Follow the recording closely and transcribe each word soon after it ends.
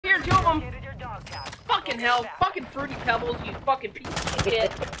him! Fucking hell, fucking Fruity Pebbles, you fucking piece of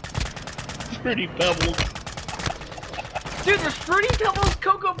shit. Fruity Pebbles. Dude, there's Fruity Pebbles,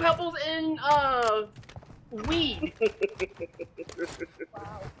 Cocoa Pebbles, and, weed.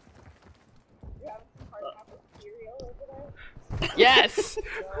 Wow. You have some hard apple cereal over there? Yes!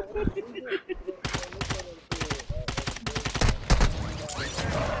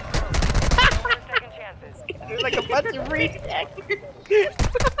 There's like a bunch of rejects.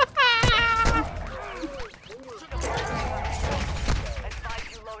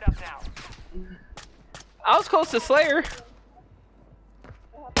 I was close to Slayer.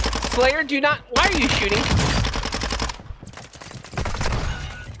 Slayer, do not. Why are you shooting?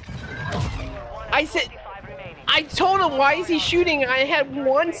 I said. I told him, why is he shooting? I had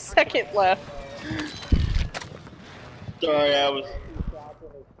 1 second left. Sorry, I was.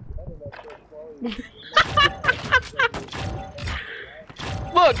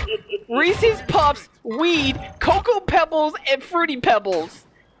 Look, Reese's Puffs, weed, Cocoa Pebbles, and Fruity Pebbles.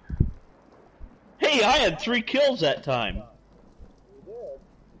 Hey, I had 3 kills that time.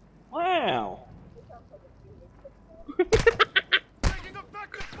 Wow. Taking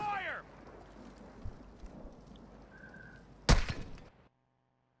effective fire!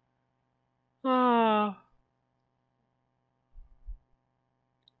 Ah.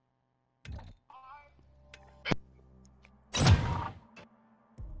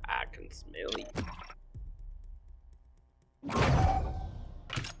 I can smell you.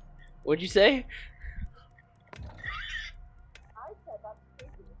 What'd you say? I said that's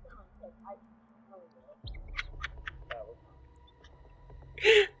crazy. Someone said I can smell you.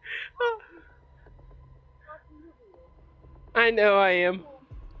 I know I am. If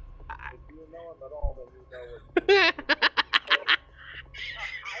you know him at all, then you know it.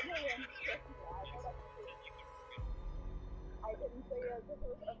 I know him. I didn't say this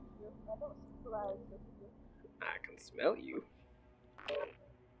was untrue. I don't surprise this. I can smell you.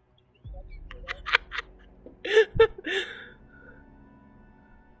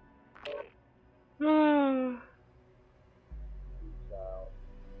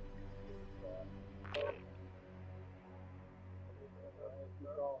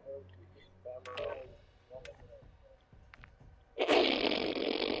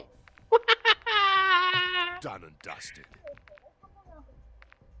 Done and dusted.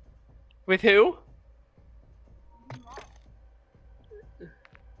 With who? Yeah,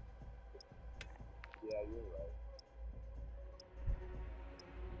 you're right.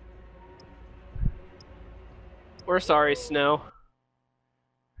 We're sorry, Snow.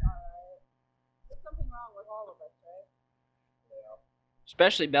 There's something wrong with all of us, right? Yeah.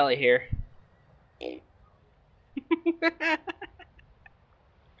 Especially Belly here.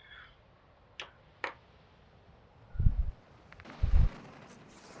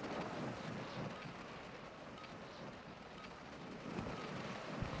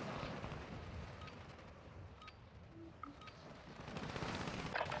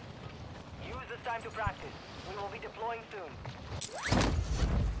 Use this time to practice. We will be deploying soon.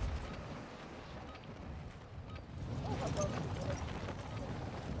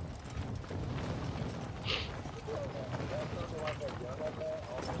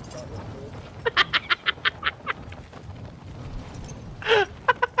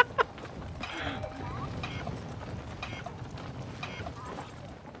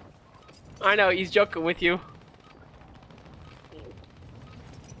 I know, he's joking with you.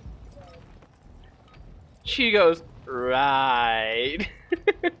 She goes, right.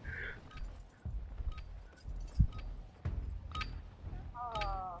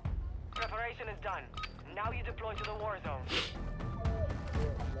 Preparation is done. Now you deploy to the war zone.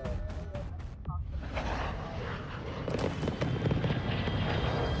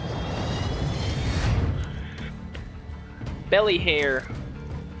 Belly hair.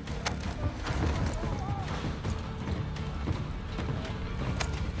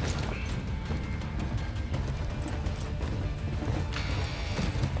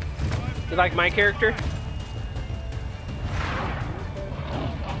 You like my character?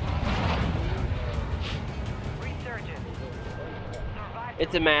 Resurgence. Survive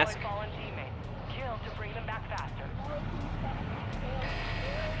It's to a mask. deploy fallen teammates. Kill to bring them back faster.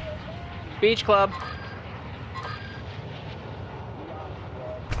 Beach Club.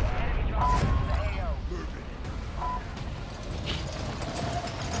 Enemy dropping into the AO.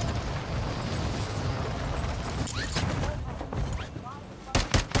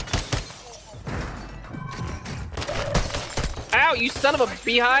 Ow, you son of a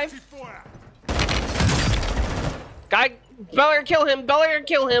beehive! Guy, Belair, kill him! Belair,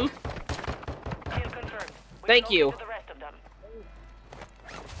 kill him! Kill confirmed. We Thank will you. go to the rest of them.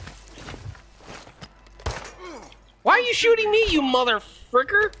 are you shooting me, you mother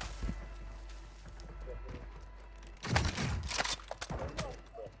fricker?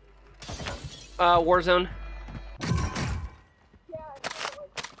 Warzone.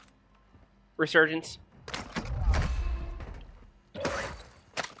 Resurgence.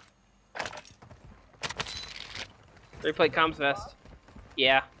 They played Comms Vest.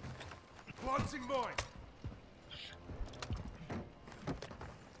 Yeah. Launching mine.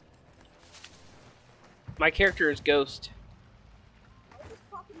 My character is Ghost.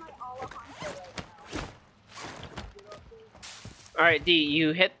 Alright, D,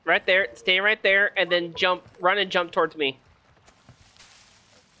 you hit right there, stay right there, and then jump, run and jump towards me.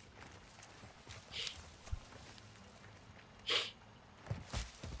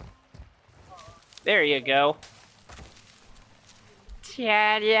 There you go.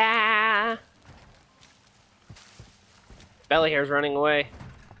 Ta-da! Belly hair's running away.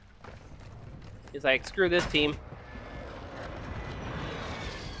 He's like, screw this team.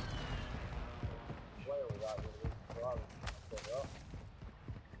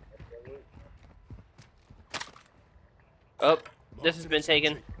 Oh, this has been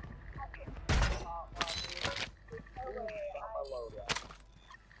taken.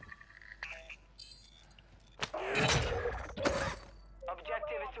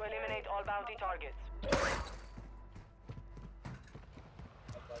 Objective is to eliminate all bounty targets.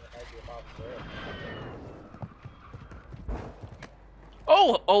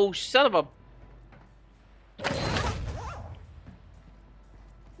 Oh, son of a...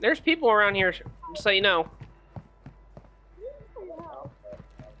 There's people around here, just so you know.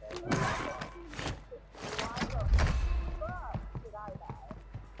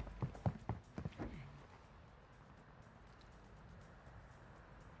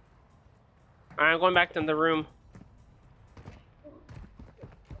 Alright, I'm going back to the room.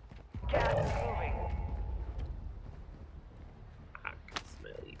 Gas is moving.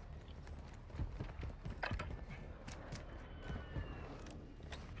 Smelly.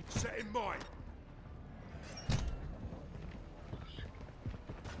 Set in mine.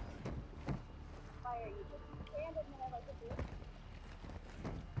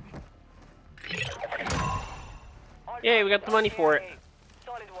 Yay, we got the money for it.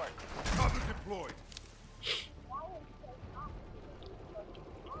 Solid work. Cover deployed.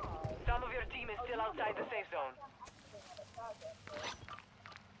 Some of your team is still outside the safe zone.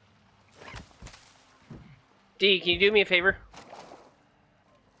 D, can you do me a favor?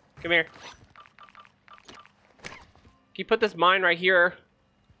 Come here. Can you put this mine right here?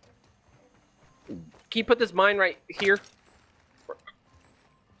 Can you put this mine right here?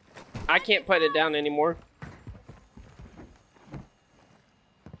 I can't put it down anymore.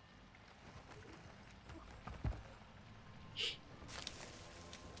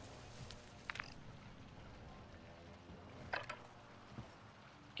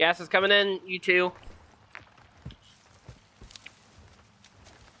 Gas is coming in, you two.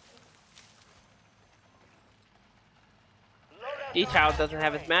 D-Child doesn't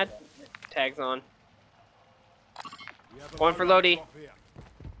have his mad tags on. One for Lodi. How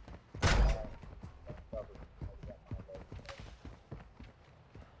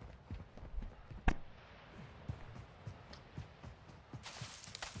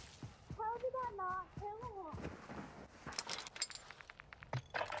did I not kill him?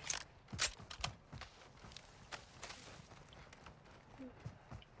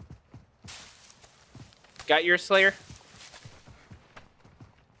 Got your Slayer?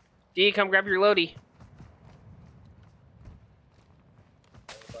 D, come grab your Lodi.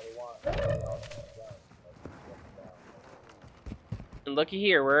 And looky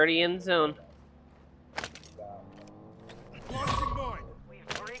here, we're already in zone. Launching mine. We've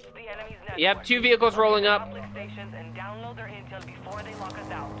breached the enemy's network. Yep, 2 vehicles rolling up. Public stations and download their intel before they lock us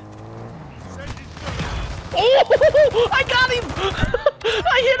out. Send it down. Oh! I got him!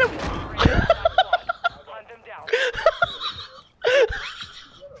 I hit him! Hunt them down.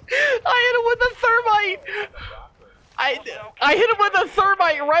 I hit him with a thermite! I hit him with a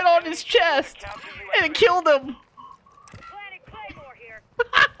thermite right on his chest! And it killed him!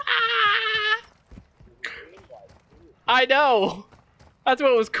 I know! That's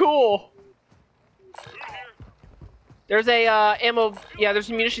what was cool! There's a, ammo... Yeah, there's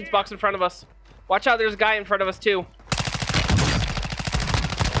a munitions box in front of us. Watch out, there's a guy in front of us, too.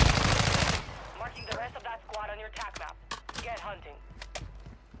 Marking the rest of that squad on your attack map. Get hunting.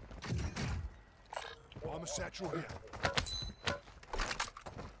 Armor satchel here.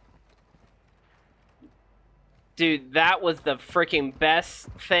 Dude, that was the freaking best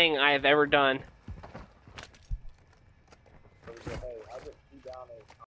thing I have ever done.